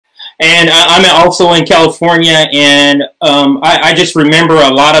And I'm also in California, and I just remember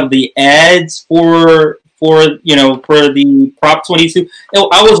a lot of the ads for the Prop 22.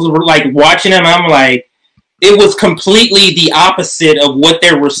 I was like watching them, and I'm like, it was completely the opposite of what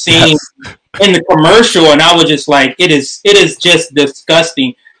they were seeing in the commercial, and I was just like, it is just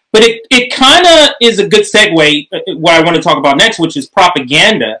disgusting. But it kind of is a good segue what I want to talk about next, which is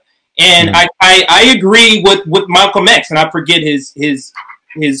propaganda. And I agree with Malcolm X, and I forget his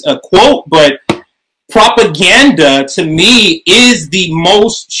quote, but propaganda to me is the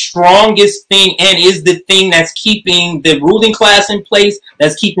most strongest thing, and is the thing that's keeping the ruling class in place,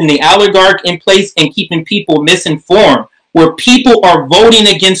 that's keeping the oligarch in place, and keeping people misinformed, where people are voting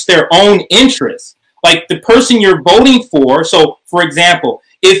against their own interests. Like the person you're voting for. So, for example,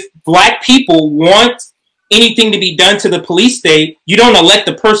 if black people want anything to be done to the police state, you don't elect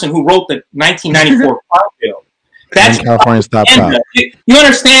the person who wrote the 1994 crime bill. That's California's top five. You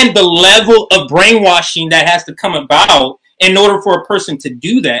understand the level of brainwashing that has to come about in order for a person to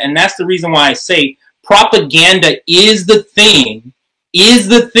do that. And that's the reason why I say propaganda is the thing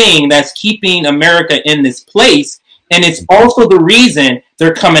that's keeping America in this place. And it's also the reason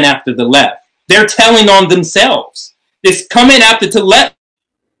they're coming after the left. They're telling on themselves. It's coming after the left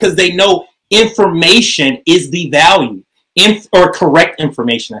because they know information is the value. Or correct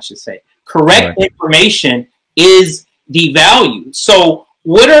information, I should say. Correct information is the value. So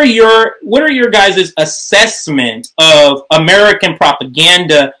what are your guys' assessment of American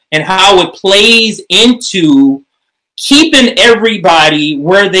propaganda and how it plays into keeping everybody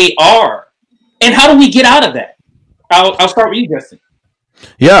where they are? And how do we get out of that? I'll start with you, Justin.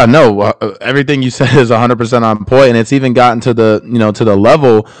 Yeah, no, everything you said is 100% on point, and it's even gotten to the, to the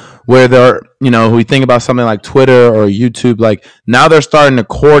level where they're, we think about something like Twitter or YouTube, like now they're starting to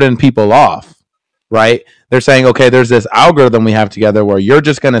cordon people off, right? They're saying, okay, there's this algorithm we have together where you're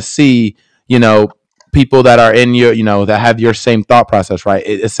just going to see, people that are in your, that have your same thought process, right?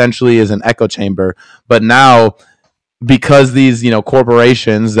 It essentially is an echo chamber. But now, because these,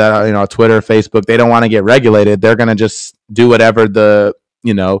 corporations that are, Twitter, Facebook, they don't want to get regulated, they're going to just do whatever the,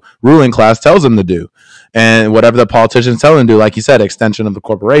 ruling class tells them to do. And whatever the politicians tell them to do, like you said, extension of the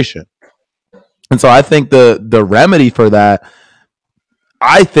corporation. And so I think the remedy for that,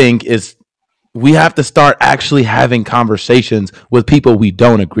 I think, is we have to start actually having conversations with people we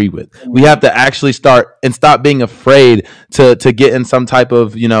don't agree with. We have to actually start and stop being afraid to get in some type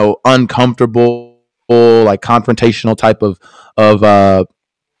of, uncomfortable, like confrontational type of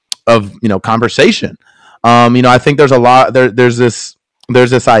conversation. I think there's a lot there's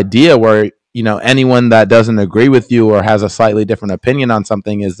this idea where, anyone that doesn't agree with you or has a slightly different opinion on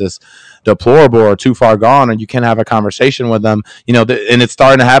something is this deplorable or too far gone, and you can't have a conversation with them, and it's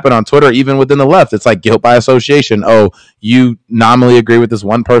starting to happen on Twitter, even within the left. It's like guilt by association. Oh, you nominally agree with this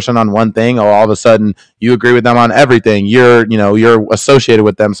one person on one thing. Oh, all of a sudden you agree with them on everything. You're associated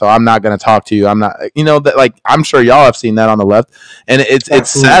with them. So I'm not going to talk to you. I'm not, that, like, I'm sure y'all have seen that on the left, and it's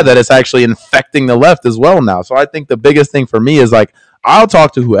sad that it's actually infecting the left as well now. So I think the biggest thing for me is like, I'll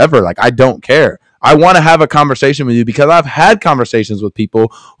talk to whoever. Like, I don't care. I want to have a conversation with you because I've had conversations with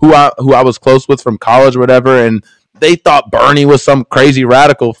people who I was close with from college or whatever, and they thought Bernie was some crazy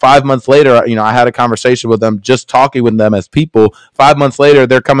radical. 5 months later, I had a conversation with them, just talking with them as people. 5 months later,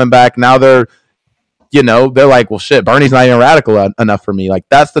 they're coming back. Now they're like, well, shit, Bernie's not even radical enough for me. Like,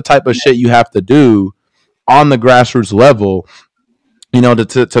 that's the type of shit you have to do on the grassroots level,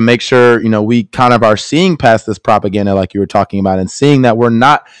 to make sure, we kind of are seeing past this propaganda, like you were talking about, and seeing that we're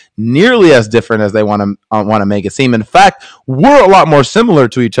not nearly as different as they want to make it seem. In fact, we're a lot more similar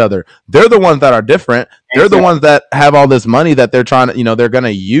to each other. They're the ones that are different. They're the ones that have all this money that they're trying to, they're going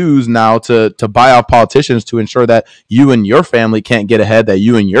to use now to buy off politicians to ensure that you and your family can't get ahead, that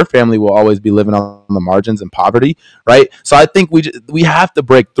you and your family will always be living on the margins and poverty, right? So I think we have to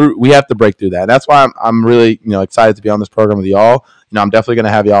break through. We have to break through that. And that's why I'm really, excited to be on this program with y'all. I'm definitely going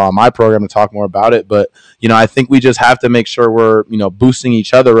to have y'all on my program to talk more about it. But, I think we just have to make sure we're, boosting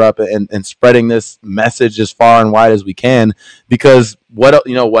each other up and spreading this message as far and wide as we can, because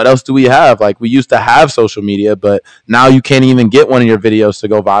what else do we have? Like, we used to have social media, but now you can't even get one of your videos to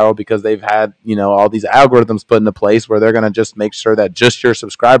go viral because they've had, all these algorithms put into place where they're going to just make sure that just your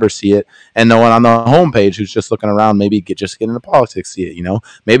subscribers see it, and no one on the homepage who's just looking around, maybe just get into politics, see it.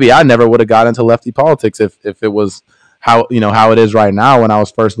 Maybe I never would have got into lefty politics if it was how it is right now, when I was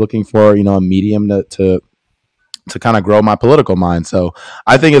first looking for, a medium to kind of grow my political mind. So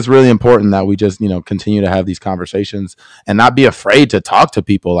I think it's really important that we just, continue to have these conversations and not be afraid to talk to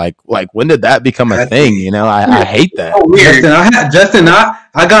people. Like when did that become a thing? I hate that. Justin,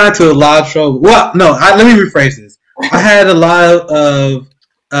 I got into a lot of trouble. Well, no, let me rephrase this. I had a lot of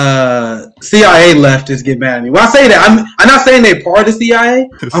CIA leftists get mad at me. When I say that, I'm not saying they're part of the CIA.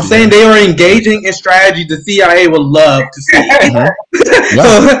 I'm saying they are engaging in strategy the CIA would love to see. So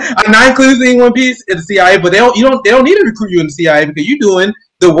I'm not including One Piece in the CIA, but they don't need to recruit you in the CIA because you're doing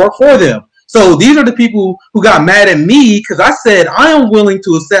the work for them. So these are the people who got mad at me because I said I am willing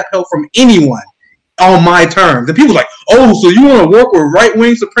to accept help from anyone on my terms. And people are like, oh, so you want to work with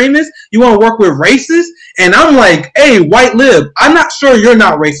right-wing supremacists? You want to work with racists? And I'm like, hey, white lib, I'm not sure you're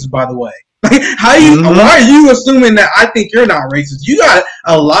not racist, by the way. Why are you assuming that I think you're not racist? You got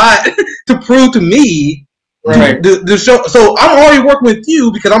a lot to prove to me. Right. The show. So I'm already working with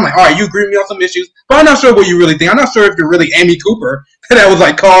you because I'm like, all right, you agree with me on some issues, but I'm not sure what you really think. I'm not sure if you're really Amy Cooper that was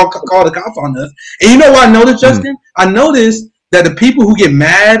like call the cops on us. And you know what I noticed, Justin? I noticed that the people who get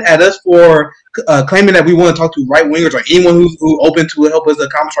mad at us for claiming that we want to talk to right wingers or anyone who's open to help us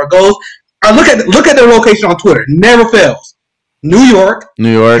accomplish our goals, I look at their location on Twitter. Never fails. New York,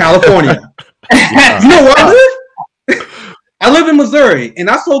 California. You know where I live? I live in Missouri,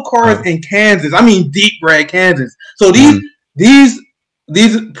 and I sold cars in Kansas. I mean, deep red Kansas. So these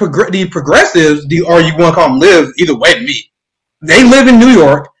progressives, or you want to call them libs, either way to me. They live in New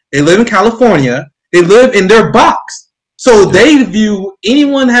York. They live in California. They live in their box. So they view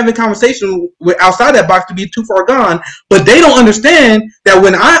anyone having conversation outside that box to be too far gone. But they don't understand that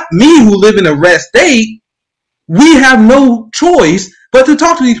when me who live in a red state, we have no choice but to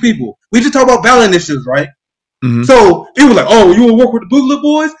talk to these people. We just talk about ballot initiatives, right? Mm-hmm. So people are like, oh, you will work with the Boogaloo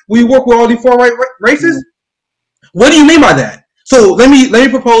boys? Will you work with all these far-right racists? What do you mean by that? So let me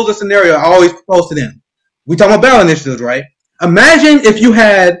propose a scenario I always propose to them. We talk about ballot initiatives, right? Imagine if you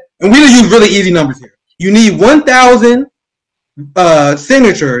had, and we'll use really easy numbers here. You need 1,000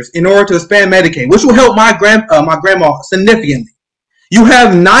 signatures in order to expand Medicaid, which will help my grandma significantly. You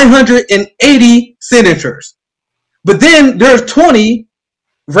have 980 signatures. But then there's 20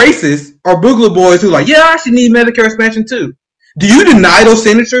 racists or Boogaloo boys who are like, yeah, I actually need Medicare expansion too. Do you deny those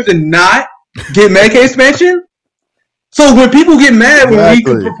signatures and not get Medicaid expansion? So when people get mad when we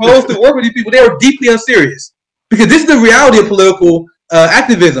propose to work with these people, they are deeply unserious. Because this is the reality of political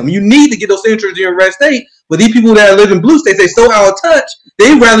activism. You need to get those signatures in your red state, but these people that live in blue states, they so out of touch,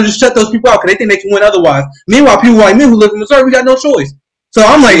 they'd rather just shut those people out because they think they can win otherwise. Meanwhile, people like me who live in Missouri, we got no choice. So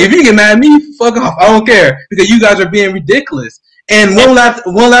I'm like, if you get mad at me, fuck off. I don't care because you guys are being ridiculous. And one last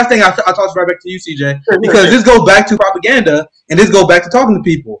thing, I'll toss right back to you, CJ, because this goes back to propaganda and this goes back to talking to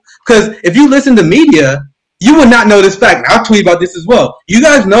people. Because if you listen to media, you would not know this fact. And I'll tweet about this as well. You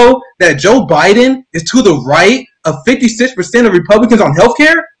guys know that Joe Biden is to the right of 56% of Republicans on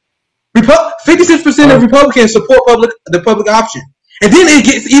healthcare? 56% of Republicans support the public option. And then it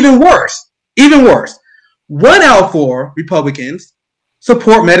gets even worse. Even worse. 1 out of 4 Republicans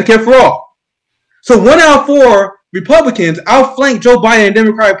support Medicare for all. So 1 out of 4 Republicans outflank Joe Biden and the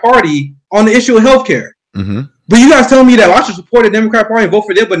Democratic Party on the issue of healthcare. Mm-hmm. But you guys telling me that I should support the Democratic Party and vote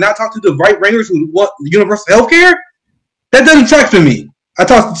for them, but not talk to the right-wingers who want universal healthcare? That doesn't track for me. I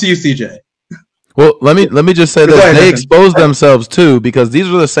talked to you, CJ. Well, let me just say this. They expose themselves too, because these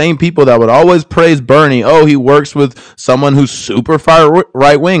are the same people that would always praise Bernie. Oh, he works with someone who's super far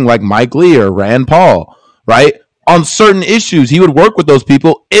right-wing, like Mike Lee or Rand Paul, right? On certain issues, he would work with those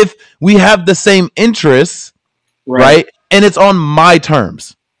people if we have the same interests, right? And it's on my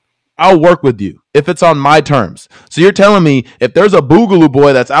terms. I'll work with you if it's on my terms. So you're telling me if there's a Boogaloo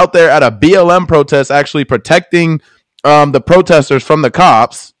boy that's out there at a BLM protest actually protecting the protesters from the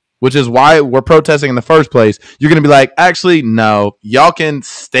cops, which is why we're protesting in the first place, you're going to be like, actually, no, y'all can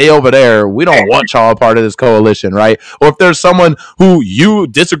stay over there. We don't want y'all a part of this coalition, right? Or if there's someone who you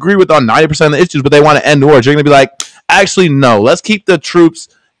disagree with on 90% of the issues, but they want to end wars, you're going to be like, actually, no, let's keep the troops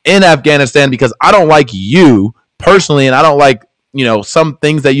in Afghanistan because I don't like you personally, and I don't like, some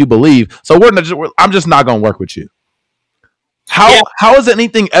things that you believe. So I'm just not going to work with you. How has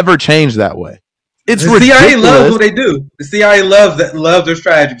anything ever changed that way? It's the ridiculous. CIA loves what they do. The CIA loves their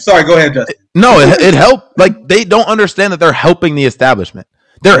strategy. Sorry, go ahead, Justin. No, it helped. Like, they don't understand that they're helping the establishment.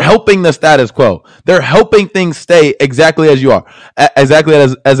 They're helping the status quo. They're helping things stay exactly as you are, exactly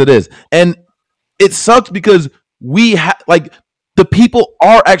as it is. And it sucks because the people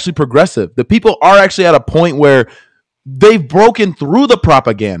are actually progressive. The people are actually at a point where they've broken through the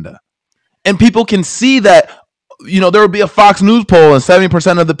propaganda, and people can see that. There would be a Fox News poll and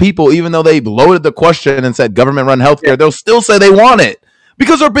 70% of the people, even though they loaded the question and said government-run healthcare, they'll still say they want it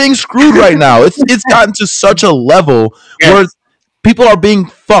because they're being screwed right now. It's gotten to such a level where people are being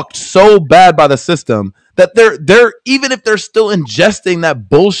fucked so bad by the system that they're even if they're still ingesting that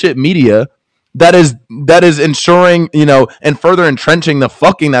bullshit media that is ensuring, and further entrenching the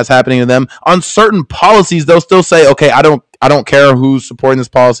fucking that's happening to them on certain policies, they'll still say, okay, I I don't care who's supporting this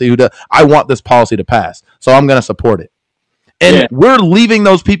policy. Who does? I want this policy to pass, so I'm going to support it. And we're leaving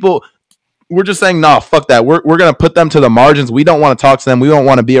those people. We're just saying, no, fuck that. We're going to put them to the margins. We don't want to talk to them. We don't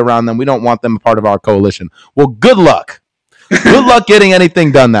want to be around them. We don't want them a part of our coalition. Well, good luck. Good luck getting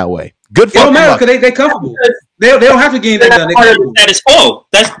anything done that way. Good fucking luck. It don't matter because they comfortable. They don't have to get anything done. They're part of the status quo.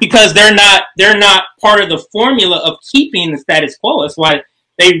 That's because they're not part of the formula of keeping the status quo. That's why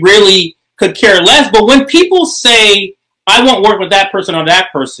they really could care less. But when people say, I won't work with that person or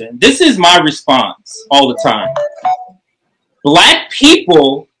that person, this is my response all the time. Black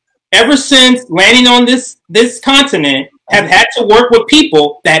people, ever since landing on this continent, have had to work with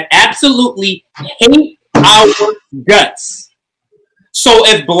people that absolutely hate our guts. So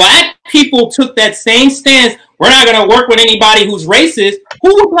if black people took that same stance, we're not going to work with anybody who's racist,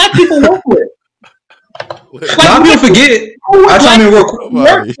 who would black people work with? Not to forget, it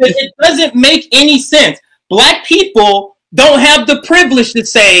doesn't make any sense. Black people don't have the privilege to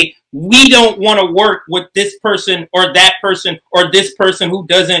say, we don't want to work with this person or that person or this person who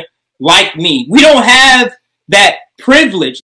doesn't like me. We don't have that privilege.